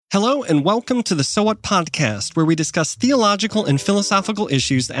Hello and welcome to the So What podcast, where we discuss theological and philosophical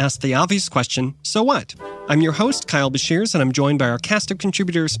issues that ask the obvious question, so what? I'm your host, Kyle Beshears, and I'm joined by our cast of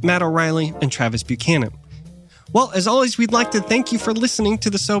contributors, Matt O'Reilly and Travis Buchanan. Well, as always, we'd like to thank you for listening to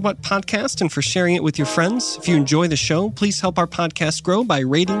the So What podcast and for sharing it with your friends. If you enjoy the show, please help our podcast grow by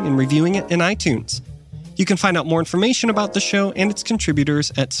rating and reviewing it in iTunes. You can find out more information about the show and its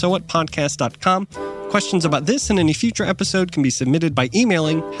contributors at sowhatpodcast.com. Questions about this and any future episode can be submitted by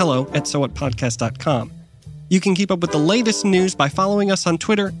emailing hello@sowhatpodcast.com. You can keep up with the latest news by following us on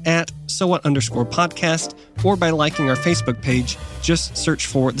Twitter at SoWhat_podcast or by liking our Facebook page. Just search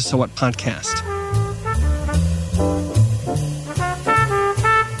for the So What podcast.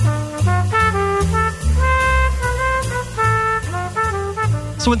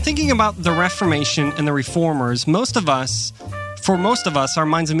 So when thinking about the Reformation and the Reformers, for most of us, our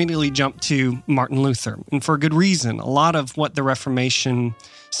minds immediately jump to Martin Luther, and for a good reason. A lot of what the Reformation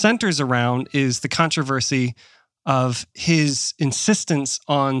centers around is the controversy of his insistence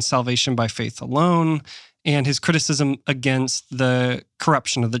on salvation by faith alone and his criticism against the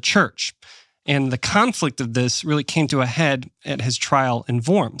corruption of the church. And the conflict of this really came to a head at his trial in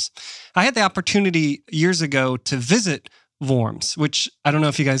Worms. I had the opportunity years ago to visit Worms, which I don't know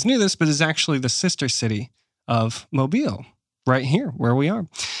if you guys knew this, but is actually the sister city of Mobile. Right here, where we are.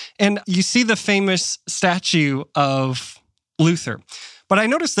 And you see the famous statue of Luther. But I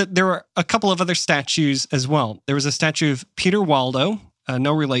noticed that there were a couple of other statues as well. There was a statue of Peter Waldo,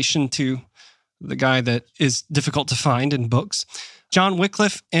 no relation to the guy that is difficult to find in books, John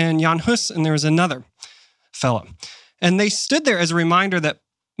Wycliffe and Jan Hus, and there was another fellow. And they stood there as a reminder that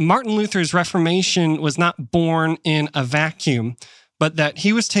Martin Luther's Reformation was not born in a vacuum, but that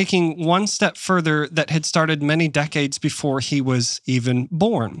he was taking one step further that had started many decades before he was even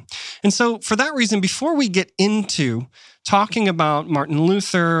born. And so for that reason, before we get into talking about Martin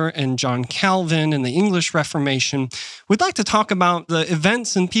Luther and John Calvin and the English Reformation, we'd like to talk about the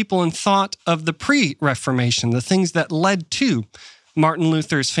events and people and thought of the pre-Reformation, the things that led to Martin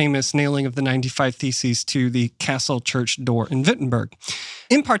Luther's famous nailing of the 95 Theses to the castle church door in Wittenberg.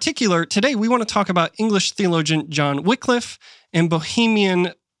 In particular, today we want to talk about English theologian John Wycliffe and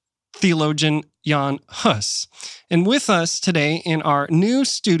Bohemian theologian Jan Hus. And with us today in our new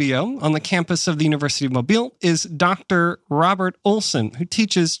studio on the campus of the University of Mobile is Dr. Robert Olson, who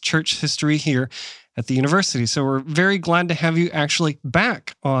teaches church history here at the university. So we're very glad to have you actually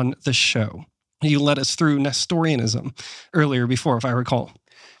back on the show. You led us through Nestorianism earlier before, if I recall.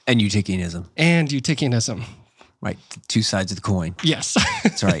 And Eutychianism. Right, two sides of the coin. Yes.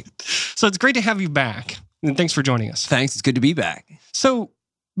 That's right. So it's great to have you back, and thanks for joining us. Thanks, it's good to be back. So,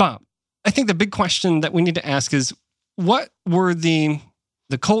 Bob, I think the big question that we need to ask is, what were the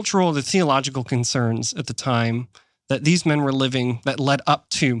cultural, the theological concerns at the time that these men were living that led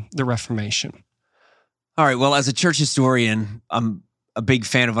up to the Reformation? All right, well, as a church historian, I'm a big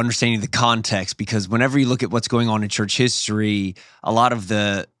fan of understanding the context, because whenever you look at what's going on in church history, a lot of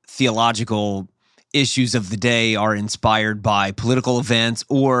the theological issues of the day are inspired by political events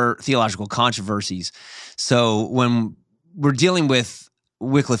or theological controversies. So when we're dealing with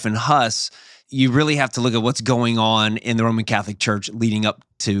Wycliffe and Hus, you really have to look at what's going on in the Roman Catholic Church leading up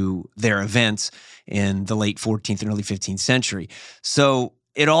to their events in the late 14th and early 15th century. So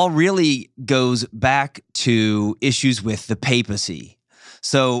it all really goes back to issues with the papacy.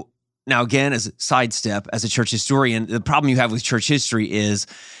 So now again, as a sidestep, as a church historian, the problem you have with church history is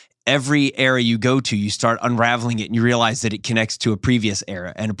every era you go to, you start unraveling it and you realize that it connects to a previous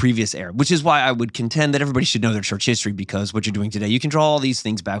era and a previous era, which is why I would contend that everybody should know their church history, because what you're doing today, you can draw all these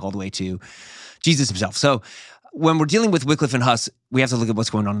things back all the way to Jesus himself. So when we're dealing with Wycliffe and Hus, we have to look at what's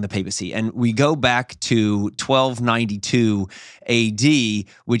going on in the papacy. And we go back to 1292 AD,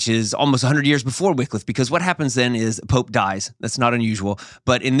 which is almost 100 years before Wycliffe, because what happens then is Pope dies. That's not unusual.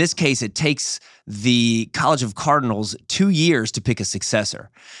 But in this case, it takes the College of Cardinals 2 years to pick a successor.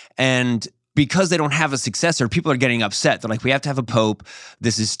 And because they don't have a successor, people are getting upset. They're like, we have to have a pope.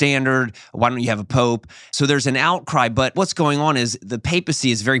 This is standard. Why don't you have a pope? So there's an outcry. But what's going on is the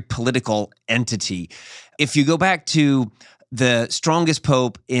papacy is a very political entity. If you go back to the strongest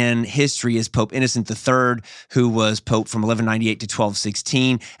pope in history is Pope Innocent III, who was pope from 1198 to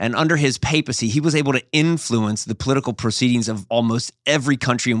 1216. And under his papacy, he was able to influence the political proceedings of almost every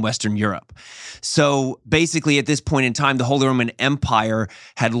country in Western Europe. So basically, at this point in time, the Holy Roman Empire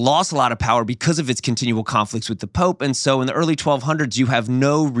had lost a lot of power because of its continual conflicts with the Pope. And so in the early 1200s, you have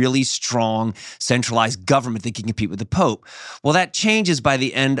no really strong centralized government that can compete with the Pope. Well, that changes by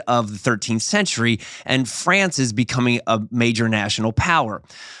the end of the 13th century, and France is becoming a major national power.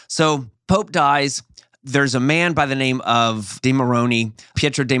 So Pope dies. there's a man by the name of De Moroni,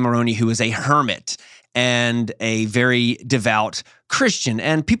 Pietro De Moroni, who is a hermit and a very devout Christian.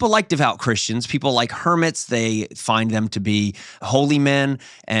 And people like devout Christians. People like hermits. They find them to be holy men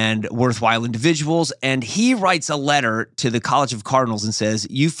and worthwhile individuals. And he writes a letter to the College of Cardinals and says,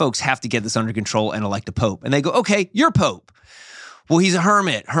 you folks have to get this under control and elect a pope. And they go, okay, you're pope. Well, he's a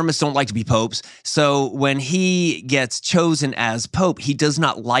hermit. Hermits don't like to be popes. So when he gets chosen as pope, he does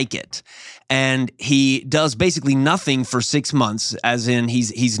not like it. And he does basically nothing for 6 months, as in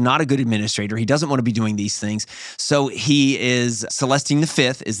he's not a good administrator. He doesn't want to be doing these things. So he is Celestine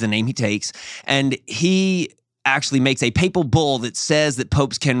V is the name he takes. And he actually makes a papal bull that says that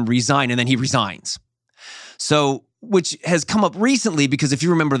popes can resign, and then he resigns. So which has come up recently because if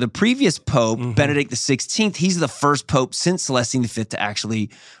you remember the previous pope, Benedict XVI, he's the first pope since Celestine V to actually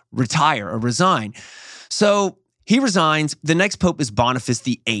retire or resign. So he resigns. The next pope is Boniface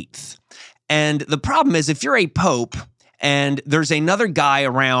VIII. And the problem is if you're a pope and there's another guy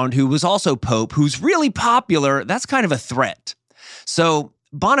around who was also pope who's really popular, that's kind of a threat. So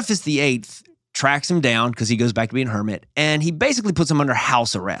Boniface VIII tracks him down because he goes back to being a hermit, and he basically puts him under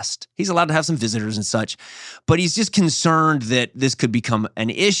house arrest. He's allowed to have some visitors and such, but he's just concerned that this could become an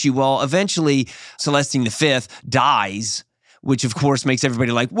issue. Well, eventually, Celestine V dies, which of course makes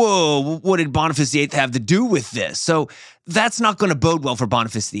everybody like, whoa, what did Boniface VIII have to do with this? So that's not going to bode well for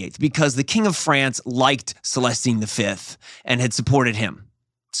Boniface VIII because the King of France liked Celestine V and had supported him.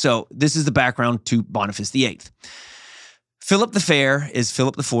 So this is the background to Boniface VIII. Philip the Fair is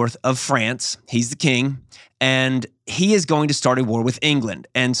Philip IV of France. He's the king, and he is going to start a war with England,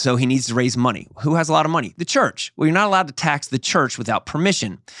 and so he needs to raise money. Who has a lot of money? The church. Well, you're not allowed to tax the church without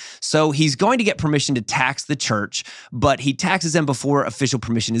permission. So he's going to get permission to tax the church, but he taxes them before official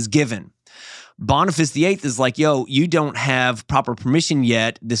permission is given. Boniface VIII is like, yo, you don't have proper permission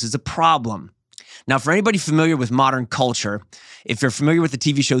yet. This is a problem. Now, for anybody familiar with modern culture, if you're familiar with the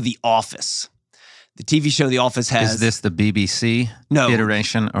TV show The Office, the TV show The Office has... Is this the BBC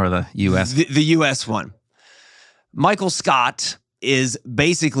iteration or the US? The US one. Michael Scott is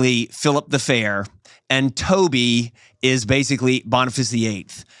basically Philip the Fair, and Toby is basically Boniface VIII.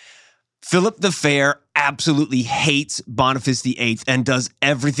 Philip the Fair absolutely hates Boniface VIII and does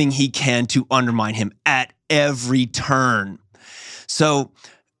everything he can to undermine him at every turn. So...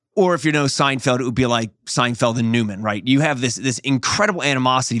 Or if you know Seinfeld, it would be like Seinfeld and Newman, right? You have this incredible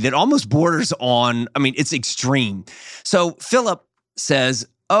animosity that almost borders on, I mean, it's extreme. So Philip says,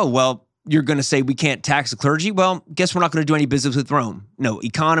 oh, well, you're going to say we can't tax the clergy? Well, guess we're not going to do any business with Rome. No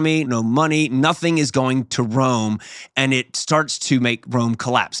economy, no money, nothing is going to Rome. And it starts to make Rome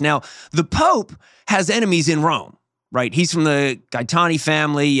collapse. Now, the Pope has enemies in Rome. Right, he's from the Gaetani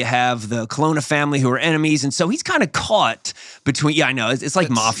family. You have the Colonna family who are enemies, and so he's kind of caught between. Yeah, I know it's like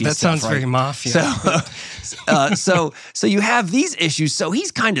mafia. That stuff, sounds right? very mafia. So you have these issues. So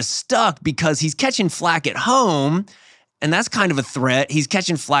he's kind of stuck because he's catching flack at home, and that's kind of a threat. He's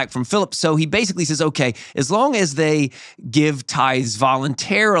catching flack from Philip. So he basically says, okay, as long as they give tithes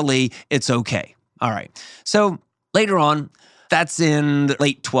voluntarily, it's okay. All right. So later on. That's in the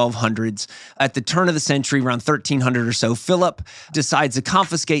late 1200s. At the turn of the century, around 1300 or so, Philip decides to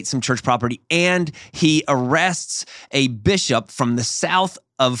confiscate some church property, and he arrests a bishop from the south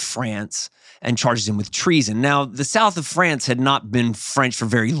of France and charges him with treason. Now, the south of France had not been French for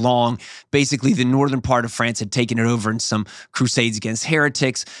very long. Basically, the northern part of France had taken it over in some crusades against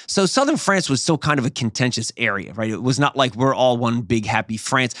heretics. So southern France was still kind of a contentious area, right? It was not like we're all one big happy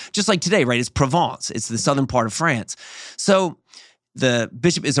France. Just like today, right? It's Provence. It's the southern part of France. So the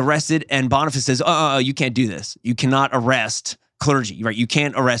bishop is arrested, and Boniface says, you can't do this. You cannot arrest clergy, right? You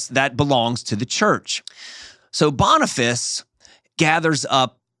can't arrest. That belongs to the church. So Boniface gathers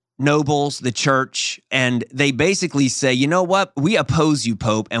up nobles, the church, and they basically say, you know what? We oppose you,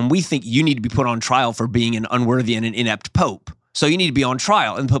 Pope, and we think you need to be put on trial for being an unworthy and an inept Pope. So you need to be on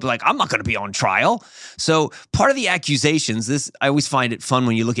trial. And the Pope is like, I'm not going to be on trial. So part of the accusations, I always find it fun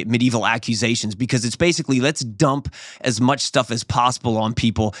when you look at medieval accusations because it's basically let's dump as much stuff as possible on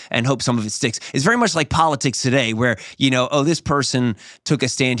people and hope some of it sticks. It's very much like politics today where, this person took a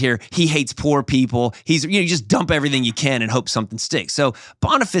stand here. He hates poor people. You just dump everything you can and hope something sticks. So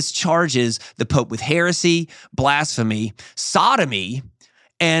Boniface charges the Pope with heresy, blasphemy, sodomy,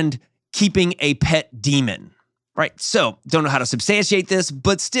 and keeping a pet demon. Right. So don't know how to substantiate this,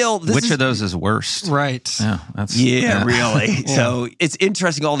 but still. Which of those is worst? Right. Yeah, really. Yeah. So it's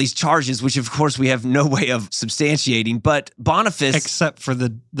interesting, all these charges, which of course we have no way of substantiating, but Boniface. Except for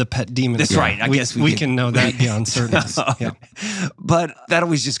the pet demon. That's right. I guess we can know that beyond certainty. Yeah. But that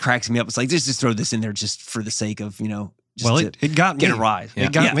always just cracks me up. It's like, just throw this in there just for the sake of, Well, it got me. Get a ride. Yeah.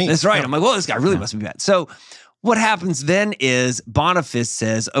 It got me. That's right. I'm like, well, this guy really must be bad. So what happens then is Boniface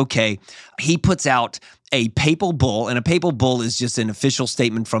says, okay, he puts out a papal bull, and a papal bull is just an official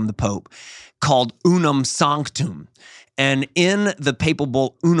statement from the Pope called Unum Sanctum. And in the papal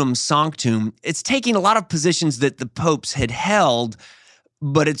bull Unum Sanctum, it's taking a lot of positions that the popes had held,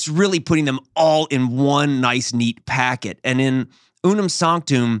 but it's really putting them all in one nice, neat packet. And in Unum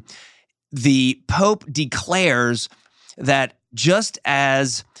Sanctum, the Pope declares that just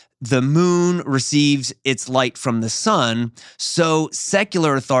as the moon receives its light from the sun, so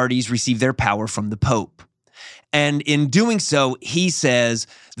secular authorities receive their power from the Pope. And in doing so, he says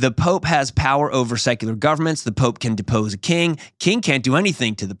the Pope has power over secular governments. The Pope can depose a king. King can't do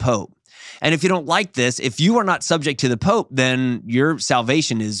anything to the Pope. And if you don't like this, if you are not subject to the Pope, then your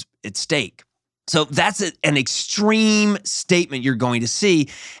salvation is at stake. So that's an extreme statement you're going to see.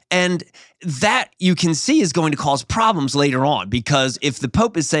 And that you can see is going to cause problems later on, because if the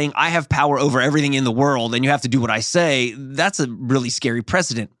Pope is saying, I have power over everything in the world and you have to do what I say, that's a really scary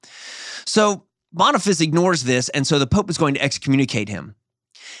precedent. So Boniface ignores this, and so the Pope is going to excommunicate him.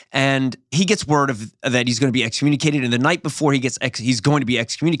 And he gets word that he's going to be excommunicated, and the night before he's going to be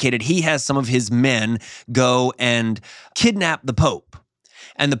excommunicated, he has some of his men go and kidnap the Pope.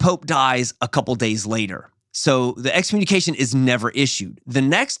 And the Pope dies a couple days later. So the excommunication is never issued. The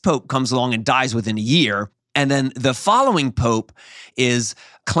next Pope comes along and dies within a year. And then the following Pope is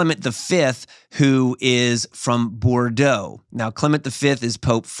Clement V, who is from Bordeaux. Now, Clement V is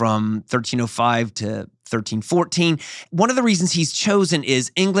Pope from 1305 to 1314. One of the reasons he's chosen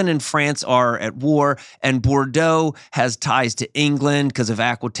is England and France are at war, and Bordeaux has ties to England because of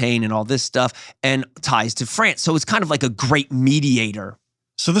Aquitaine and all this stuff, and ties to France. So it's kind of like a great mediator.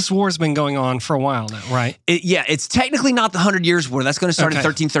 So this war has been going on for a while now, right? It's technically not the 100 Years' War. That's going to start in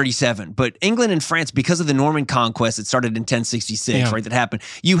 1337. But England and France, because of the Norman conquest, it started in 1066, right? That happened.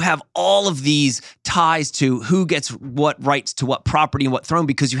 You have all of these ties to who gets what rights to what property and what throne,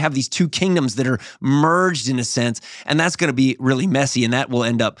 because you have these two kingdoms that are merged in a sense. And that's going to be really messy. And that will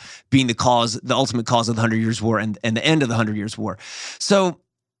end up being the ultimate cause of the 100 Years' War and the end of the 100 Years' War. So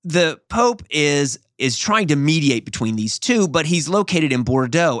the Pope is trying to mediate between these two, but he's located in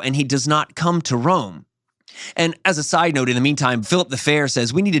Bordeaux and he does not come to Rome. And as a side note, in the meantime, Philip the Fair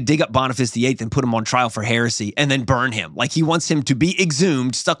says we need to dig up Boniface VIII and put him on trial for heresy and then burn him. Like he wants him to be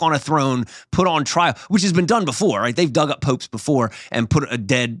exhumed, stuck on a throne, put on trial, which has been done before, right? They've dug up popes before and put a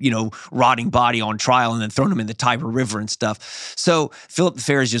dead, rotting body on trial and then thrown him in the Tiber River and stuff. So Philip the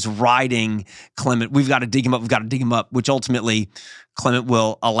Fair is just riding Clement. We've got to dig him up, which ultimately Clement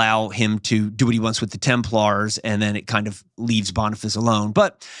will allow him to do what he wants with the Templars, and then it kind of leaves Boniface alone.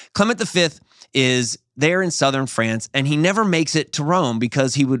 But Clement V is there in southern France, and he never makes it to Rome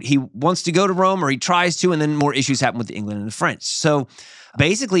because he wants to go to Rome, or he tries to, and then more issues happen with the England and the French. So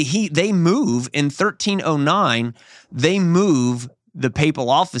basically, they move in 1309. They move the papal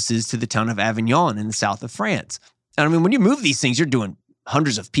offices to the town of Avignon in the south of France. And I mean, when you move these things, you're doing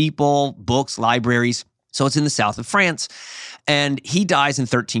hundreds of people, books, libraries. So it's in the south of France. And he dies in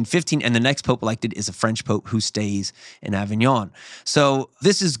 1315, and the next pope elected is a French pope who stays in Avignon. So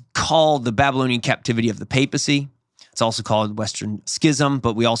this is called the Babylonian captivity of the papacy. It's also called Western Schism,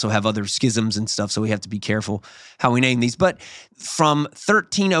 but we also have other schisms and stuff, so we have to be careful how we name these. But from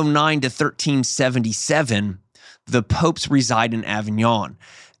 1309 to 1377, the popes reside in Avignon.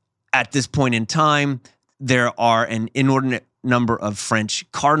 At this point in time, there are an inordinate number of French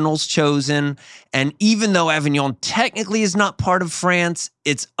cardinals chosen. And even though Avignon technically is not part of France,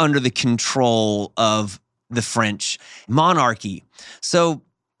 it's under the control of the French monarchy. So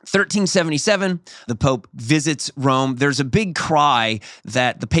 1377, the Pope visits Rome. There's a big cry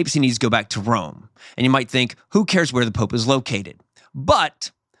that the papacy needs to go back to Rome. And you might think, who cares where the Pope is located?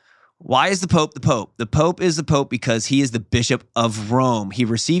 But why is the Pope the Pope? The Pope is the Pope because he is the Bishop of Rome. He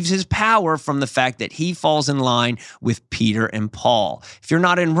receives his power from the fact that he falls in line with Peter and Paul. If you're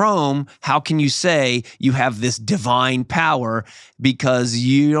not in Rome, how can you say you have this divine power because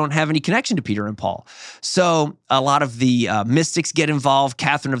you don't have any connection to Peter and Paul? So a lot of the mystics get involved.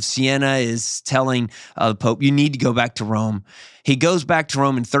 Catherine of Siena is telling the Pope, you need to go back to Rome. He goes back to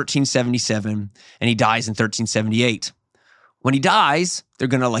Rome in 1377, and he dies in 1378. When he dies, they're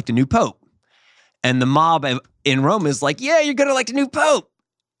going to elect a new pope. And the mob in Rome is like, yeah, you're going to elect a new pope.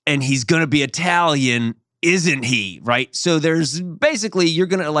 And he's going to be Italian, isn't he? Right? So there's basically, you're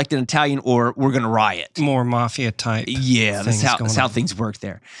going to elect an Italian or we're going to riot. More mafia type. Yeah, that's how things work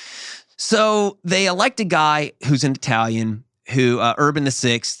there. So they elect a guy who's an Italian Urban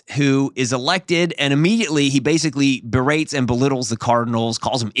VI, who is elected, and immediately he basically berates and belittles the cardinals,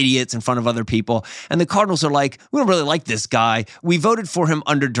 calls them idiots in front of other people. And the cardinals are like, we don't really like this guy. We voted for him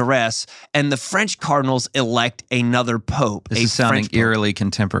under duress. And the French cardinals elect another pope. This is sounding eerily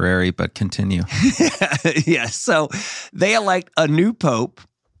contemporary, but continue. Yes. So they elect a new pope.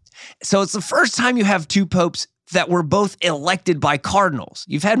 So it's the first time you have two popes that were both elected by cardinals.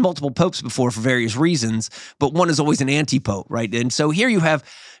 You've had multiple popes before for various reasons, but one is always an anti-pope, right? And so here you have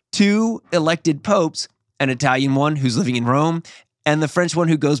two elected popes, an Italian one who's living in Rome, and the French one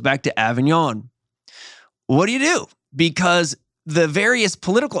who goes back to Avignon. What do you do? Because the various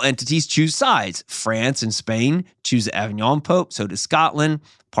political entities choose sides. France and Spain choose the Avignon pope, so does Scotland.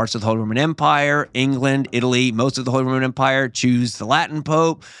 Parts of the Holy Roman Empire, England, Italy, most of the Holy Roman Empire choose the Latin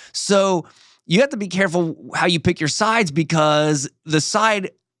pope. So you have to be careful how you pick your sides, because the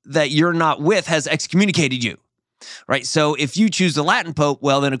side that you're not with has excommunicated you, right? So if you choose the Latin pope,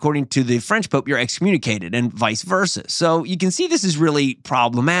 well, then according to the French pope, you're excommunicated, and vice versa. So you can see this is really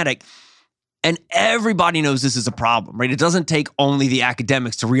problematic, and everybody knows this is a problem, right? It doesn't take only the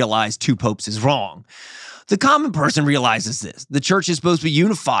academics to realize two popes is wrong. The common person realizes this. The church is supposed to be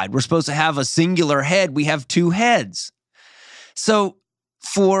unified. We're supposed to have a singular head. We have two heads. So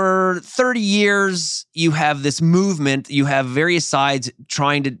for 30 years, you have this movement, you have various sides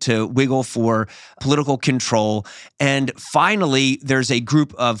trying to wiggle for political control. And finally, there's a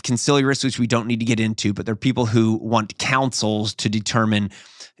group of conciliarists, which we don't need to get into, but they're people who want councils to determine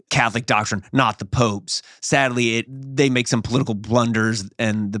Catholic doctrine, not the popes. Sadly, they make some political blunders,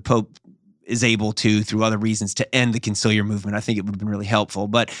 and the pope is able to, through other reasons, to end the conciliar movement. I think it would have been really helpful.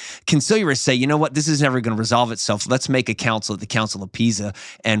 But conciliarists say, you know what, this is never going to resolve itself. Let's make a council at the Council of Pisa,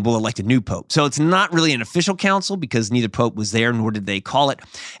 and we'll elect a new pope. So it's not really an official council, because neither pope was there, nor did they call it.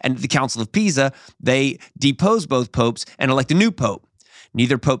 And at the Council of Pisa, they depose both popes and elect a new pope.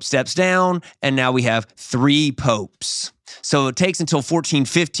 Neither pope steps down, and now we have three popes. So it takes until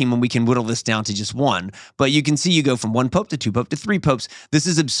 1415 when we can whittle this down to just one. But you can see you go from one pope to two pope to three popes. This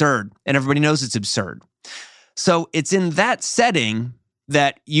is absurd, and everybody knows it's absurd. So it's in that setting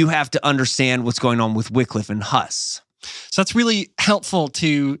that you have to understand what's going on with Wycliffe and Huss. So that's really helpful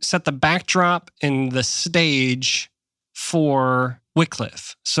to set the backdrop and the stage for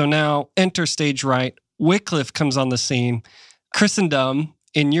Wycliffe. So now enter stage right. Wycliffe comes on the scene. Christendom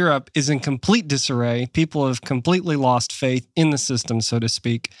in Europe is in complete disarray. People have completely lost faith in the system, so to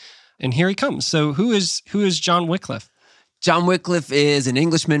speak. And here he comes. So who is John Wycliffe? John Wycliffe is an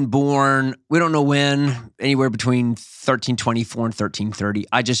Englishman born, we don't know when, anywhere between 1324 and 1330.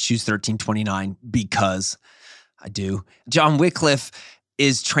 I just choose 1329 because I do. John Wycliffe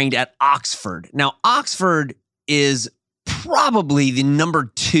is trained at Oxford. Now, Oxford is probably the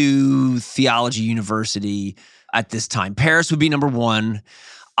number 2 theology university at this time. Paris would be number 1.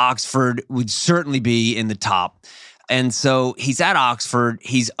 Oxford would certainly be in the top. And so he's at Oxford.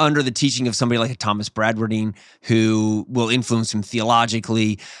 He's under the teaching of somebody like a Thomas Bradwardine, who will influence him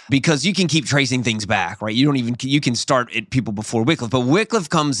theologically, because you can keep tracing things back, right? You can start at people before Wycliffe. But Wycliffe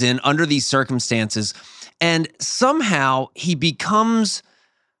comes in under these circumstances, and somehow he becomes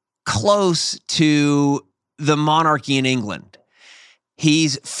close to the monarchy in England.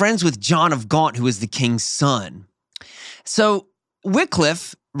 He's friends with John of Gaunt, who is the king's son. So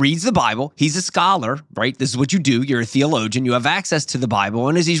Wycliffe reads the Bible. He's a scholar, right? This is what you do. You're a theologian. You have access to the Bible.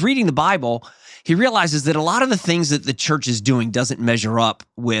 And as he's reading the Bible, he realizes that a lot of the things that the church is doing doesn't measure up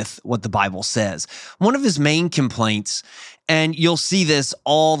with what the Bible says. One of his main complaints, and you'll see this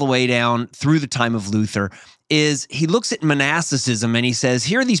all the way down through the time of Luther, is he looks at monasticism and he says,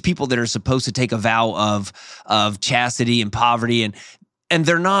 here are these people that are supposed to take a vow of chastity and poverty, and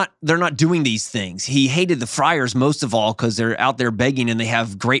they're not doing these things. He hated the friars most of all because they're out there begging, and they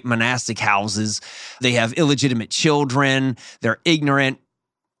have great monastic houses. They have illegitimate children. They're ignorant.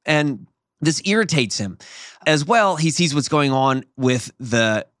 And this irritates him. As well, he sees what's going on with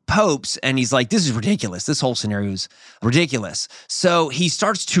the popes, and he's like, this is ridiculous. This whole scenario is ridiculous. So he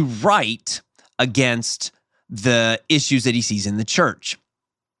starts to write against the issues that he sees in the church.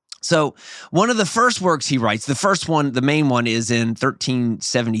 So one of the first works he writes, the first one, the main one, is in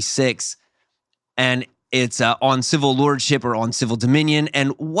 1376, and it's on civil lordship or on civil dominion.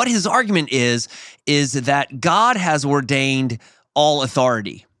 And what his argument is that God has ordained all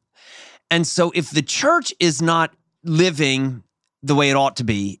authority. And so if the church is not living the way it ought to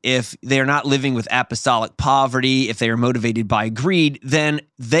be, if they are not living with apostolic poverty, if they are motivated by greed, then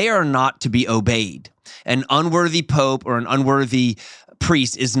they are not to be obeyed. An unworthy pope or an unworthy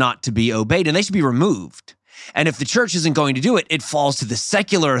priest is not to be obeyed, and they should be removed. And if the church isn't going to do it, it falls to the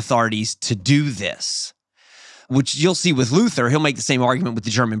secular authorities to do this. which you'll see with Luther. He'll make the same argument with the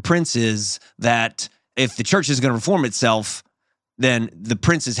German princes that if the church is going to reform itself, then the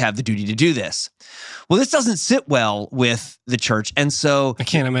princes have the duty to do this. Well, this doesn't sit well with the church. And so I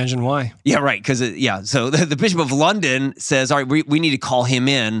can't imagine why. Yeah, right. Because, so the Bishop of London says, all right, we need to call him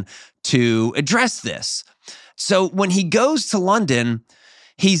in to address this. So when he goes to London,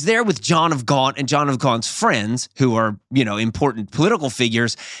 he's there with John of Gaunt and John of Gaunt's friends, who are, important political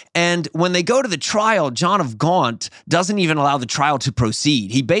figures. And when they go to the trial, John of Gaunt doesn't even allow the trial to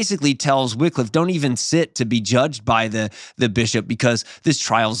proceed. He basically tells Wycliffe, don't even sit to be judged by the bishop because this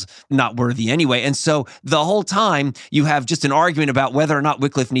trial's not worthy anyway. And so the whole time you have just an argument about whether or not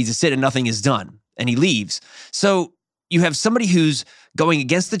Wycliffe needs to sit and nothing is done. And he leaves. So you have somebody who's going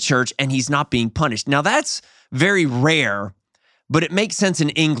against the church and he's not being punished. Now that's very rare, but it makes sense in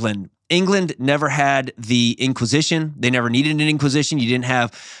England. England never had the Inquisition. They never needed an Inquisition. You didn't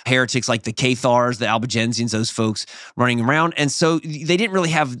have heretics like the Cathars, the Albigensians, those folks running around. And so they didn't really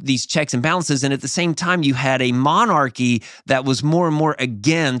have these checks and balances. And at the same time, you had a monarchy that was more and more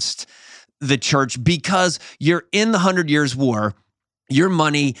against the church because you're in the 100 Years' War. Your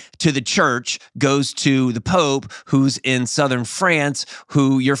money to the church goes to the Pope, who's in southern France,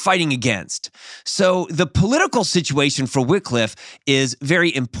 who you're fighting against. So the political situation for Wycliffe is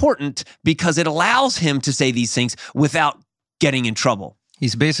very important because it allows him to say these things without getting in trouble.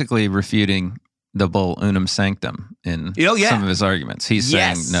 He's basically refuting the bull Unum Sanctum in some of his arguments. He's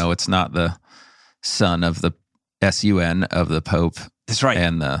saying, no, it's not the son of the SUN of the Pope. That's right.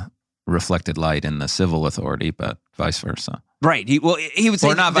 And the reflected light in the civil authority, but vice versa. Right. He would say,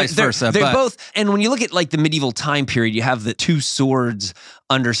 or not vice versa. They're but both. And when you look at like the medieval time period, you have the two swords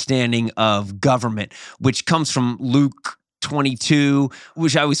understanding of government, which comes from Luke 22,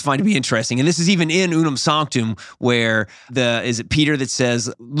 which I always find to be interesting. And this is even in Unum Sanctum, where is it Peter that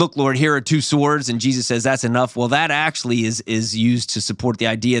says, look, Lord, here are two swords. And Jesus says, that's enough. Well, that actually is used to support the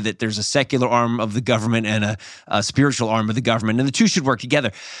idea that there's a secular arm of the government and a spiritual arm of the government. And the two should work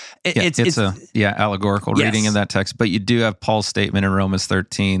together. It's a allegorical reading of that text. But you do have Paul's statement in Romans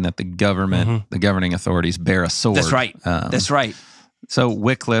 13 that the government, the governing authorities bear a sword. That's right. That's right. So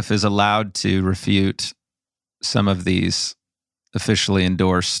Wycliffe is allowed to refute some of these officially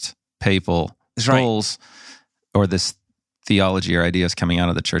endorsed papal bulls or this theology or ideas coming out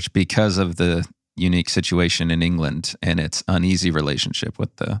of the church because of the unique situation in England and its uneasy relationship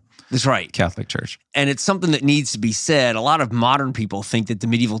with the Catholic Church. And it's something that needs to be said. A lot of modern people think that the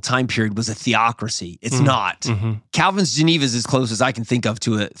medieval time period was a theocracy. It's not. Calvin's Geneva is as close as I can think of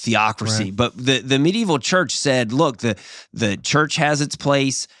to a theocracy. Right. But the medieval church said, look, the church has its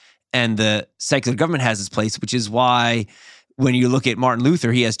place and the secular government has its place, which is why when you look at Martin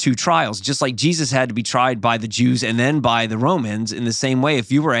Luther, he has two trials. Just like Jesus had to be tried by the Jews and then by the Romans, in the same way,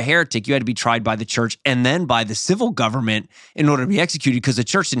 if you were a heretic, you had to be tried by the church and then by the civil government in order to be executed because the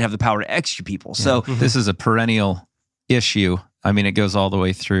church didn't have the power to execute people. Yeah. So this is a perennial issue. I mean, it goes all the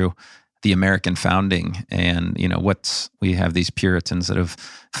way through the American founding and, we have these Puritans that have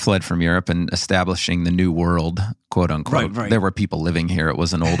fled from Europe and establishing the new world, quote unquote. Right. There were people living here. It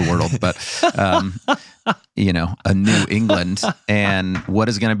was an old world, but, a new England. And what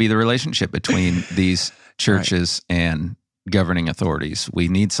is going to be the relationship between these churches and governing authorities? We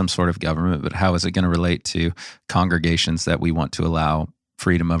need some sort of government, but how is it going to relate to congregations that we want to allow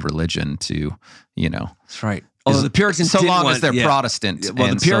freedom of religion to, That's right. Although the Puritans so long as they're Protestant.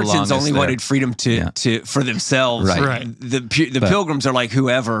 Well, the Puritans only wanted freedom for themselves. Right. The Pilgrims are like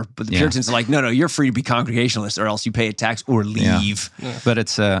whoever, but the Puritans are like, no, you're free to be Congregationalist or else you pay a tax or leave. Yeah. But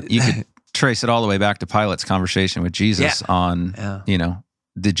it's you could trace it all the way back to Pilate's conversation with Jesus on,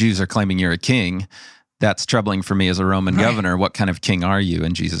 the Jews are claiming you're a king. That's troubling for me as a Roman governor. What kind of king are you?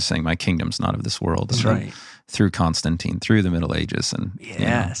 And Jesus saying, my kingdom's not of this world. That's right. Through Constantine, through the Middle Ages.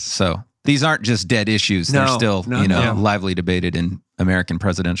 And so these aren't just dead issues. They're still, lively debated in American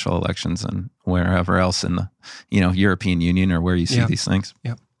presidential elections and wherever else in the, European Union or where you see these things.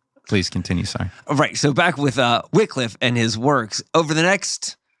 Yep. Please continue, sorry. Right. So back with Wycliffe and his works. Over the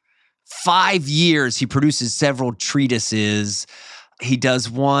next 5 years, he produces several treatises. He does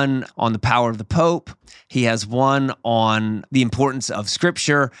one on the power of the Pope. He has one on the importance of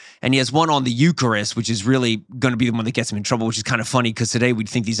Scripture, and he has one on the Eucharist, which is really going to be the one that gets him in trouble, which is kind of funny because today we'd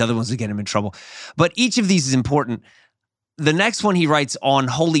think these other ones would get him in trouble. But each of these is important. The next one he writes on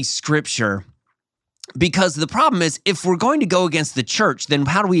Holy Scripture, because the problem is if we're going to go against the church, then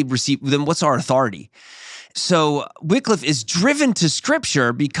how do we then what's our authority? So Wycliffe is driven to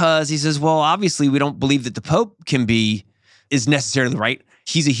Scripture because he says, well, obviously we don't believe that the Pope is necessarily right.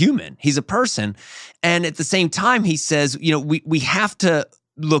 He's a human. He's a person. And at the same time, he says, we have to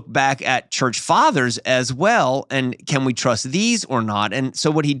look back at church fathers as well, and can we trust these or not? And so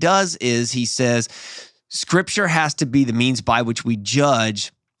what he does is he says, Scripture has to be the means by which we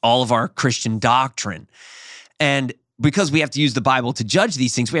judge all of our Christian doctrine. And because we have to use the Bible to judge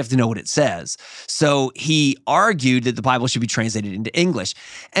these things, we have to know what it says. So he argued that the Bible should be translated into English.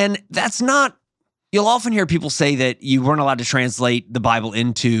 And that's not, you'll often hear people say that you weren't allowed to translate the Bible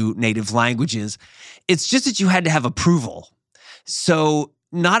into native languages. It's just that you had to have approval. So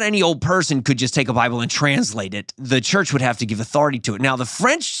not any old person could just take a Bible and translate it. The church would have to give authority to it. Now, the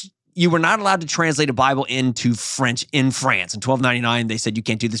French, you were not allowed to translate a Bible into French in France. In 1299, they said you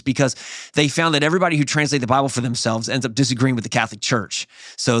can't do this because they found that everybody who translated the Bible for themselves ends up disagreeing with the Catholic Church.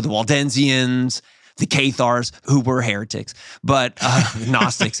 So the Waldensians, the Cathars, who were heretics, but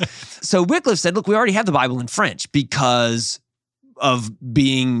Gnostics. So Wycliffe said, look, we already have the Bible in French because of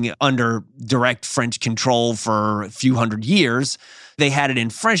being under direct French control for a few hundred years. They had it in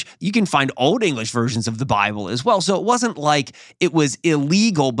French. You can find Old English versions of the Bible as well. So it wasn't like it was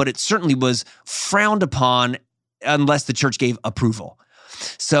illegal, but it certainly was frowned upon unless the church gave approval.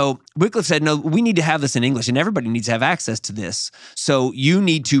 So Wycliffe said, no, we need to have this in English, and everybody needs to have access to this. So you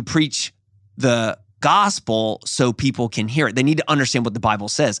need to preach the gospel so people can hear it. They need to understand what the Bible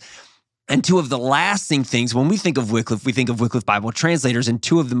says. And two of the lasting things, when we think of Wycliffe, we think of Wycliffe Bible translators, and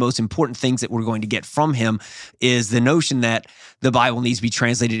two of the most important things that we're going to get from him is the notion that the Bible needs to be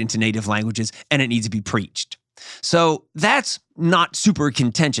translated into native languages and it needs to be preached. So that's not super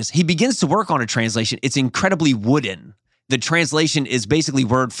contentious. He begins to work on a translation. It's incredibly wooden. The translation is basically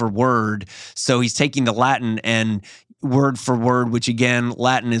word for word. So he's taking the Latin and word for word, which again,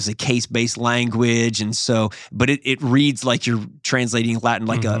 Latin is a case-based language. And so, but it reads like you're translating Latin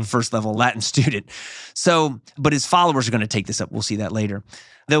like a first level Latin student. So, but his followers are going to take this up. We'll see that later.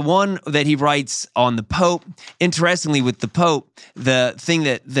 The one that he writes on the Pope, interestingly with the Pope, the thing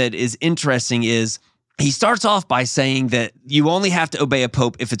that is interesting is he starts off by saying that you only have to obey a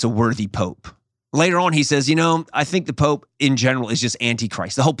Pope if it's a worthy Pope. Later on, he says, I think the Pope in general is just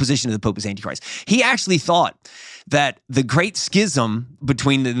Antichrist. The whole position of the Pope is Antichrist. He actually thought that the great schism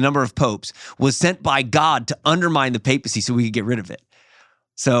between the number of popes was sent by God to undermine the papacy so we could get rid of it.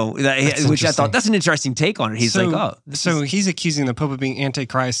 So, which I thought, that's an interesting take on it. He's he's accusing the Pope of being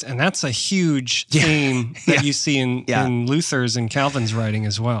Antichrist, and that's a huge theme that you see in Luther's and Calvin's writing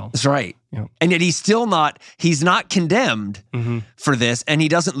as well. That's right. Yeah. And yet he's not condemned for this, and he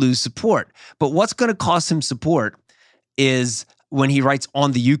doesn't lose support. But what's going to cost him support is when he writes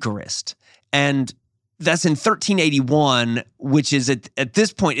on the Eucharist. And that's in 1381, which is at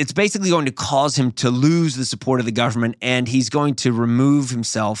this point, it's basically going to cause him to lose the support of the government, and he's going to remove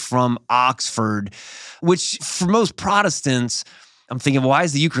himself from Oxford, which for most Protestants, I'm thinking, why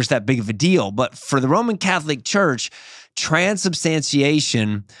is the Eucharist that big of a deal? But for the Roman Catholic Church,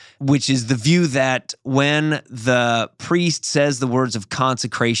 transubstantiation, which is the view that when the priest says the words of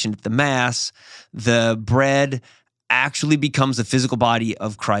consecration at the Mass, the bread actually becomes the physical body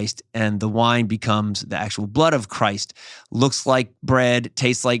of Christ and the wine becomes the actual blood of Christ. Looks like bread,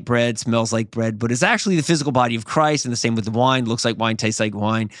 tastes like bread, smells like bread, but is actually the physical body of Christ. And the same with the wine. Looks like wine, tastes like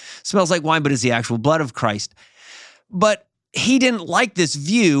wine, smells like wine, but is the actual blood of Christ. But he didn't like this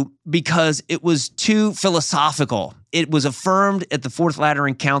view because it was too philosophical. It was affirmed at the Fourth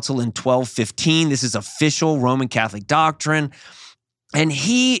Lateran Council in 1215. This is official Roman Catholic doctrine. And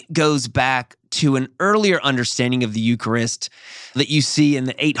he goes back to an earlier understanding of the Eucharist that you see in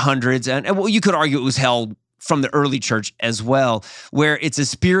the 800s. And well, you could argue it was held from the early church as well, where it's a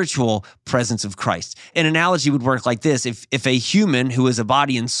spiritual presence of Christ. An analogy would work like this. If a human who is a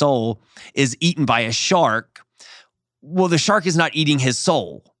body and soul is eaten by a shark, well, the shark is not eating his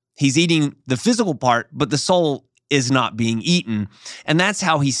soul. He's eating the physical part, but the soul is not being eaten. And that's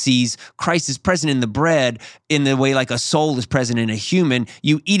how he sees Christ is present in the bread in the way like a soul is present in a human.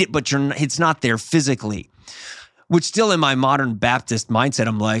 You eat it, but it's not there physically. Which still in my modern Baptist mindset,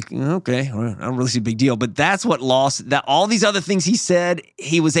 I'm like, okay, I don't really see a big deal. But that's what lost, that all these other things he said,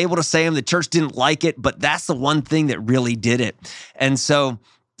 he was able to say them. The church didn't like it, but that's the one thing that really did it. And so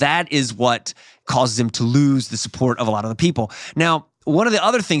that is what causes him to lose the support of a lot of the people. Now, one of the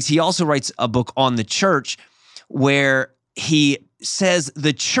other things, he also writes a book on the church where he says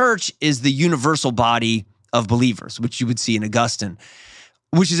the church is the universal body of believers, which you would see in Augustine,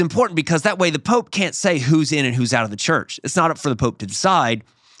 which is important because that way the Pope can't say who's in and who's out of the church. It's not up for the Pope to decide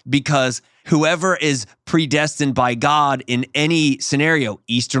because whoever is predestined by God in any scenario,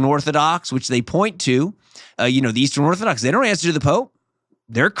 Eastern Orthodox, which they point to, the Eastern Orthodox, they don't answer to the Pope.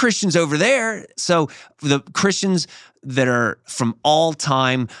 They're Christians over there. So the Christians that are from all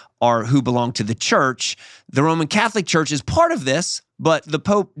time are who belong to the church. The Roman Catholic Church is part of this, but the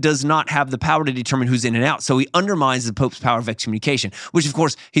Pope does not have the power to determine who's in and out. So he undermines the Pope's power of excommunication, which of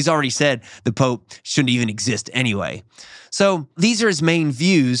course he's already said the Pope shouldn't even exist anyway. So these are his main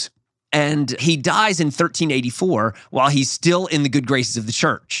views. And he dies in 1384 while he's still in the good graces of the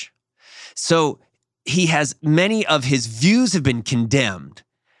church. So he has many of his views have been condemned,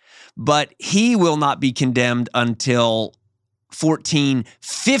 but he will not be condemned until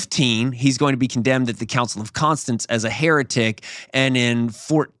 1415. He's going to be condemned at the Council of Constance as a heretic. And in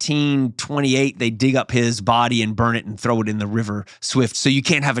 1428, they dig up his body and burn it and throw it in the river Swift. So you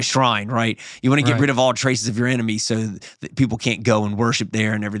can't have a shrine, right? You want to get rid of all traces of your enemy so that people can't go and worship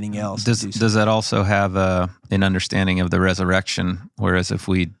there and everything else. Does that also have an understanding of the resurrection? Whereas if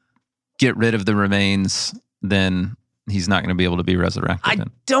we get rid of the remains, then he's not going to be able to be resurrected. I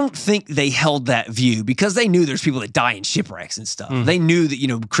don't think they held that view because they knew there's people that die in shipwrecks and stuff. They knew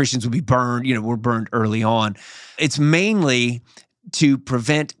that, Christians would be burned, were burned early on. It's mainly to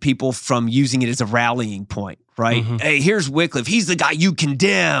prevent people from using it as a rallying point, right? Hey, here's Wycliffe. He's the guy you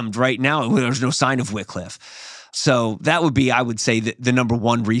condemned. Right now, there's no sign of Wycliffe. So that would be, I would say, the number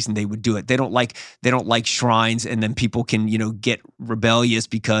one reason they would do it. They don't like shrines, and then people can, get rebellious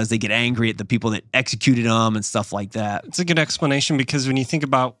because they get angry at the people that executed them and stuff like that. It's a good explanation because when you think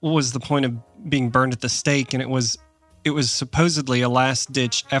about what was the point of being burned at the stake, and it was supposedly a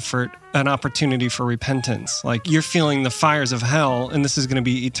last-ditch effort, an opportunity for repentance. Like, you're feeling the fires of hell, and this is going to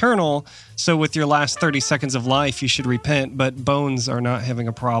be eternal, so with your last 30 seconds of life, you should repent, but bones are not having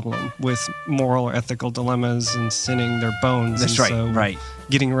a problem with moral or ethical dilemmas and sinning their bones. That's and right, so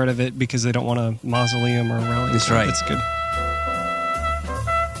getting rid of it because they don't want a mausoleum or a rally. That's right. That's good.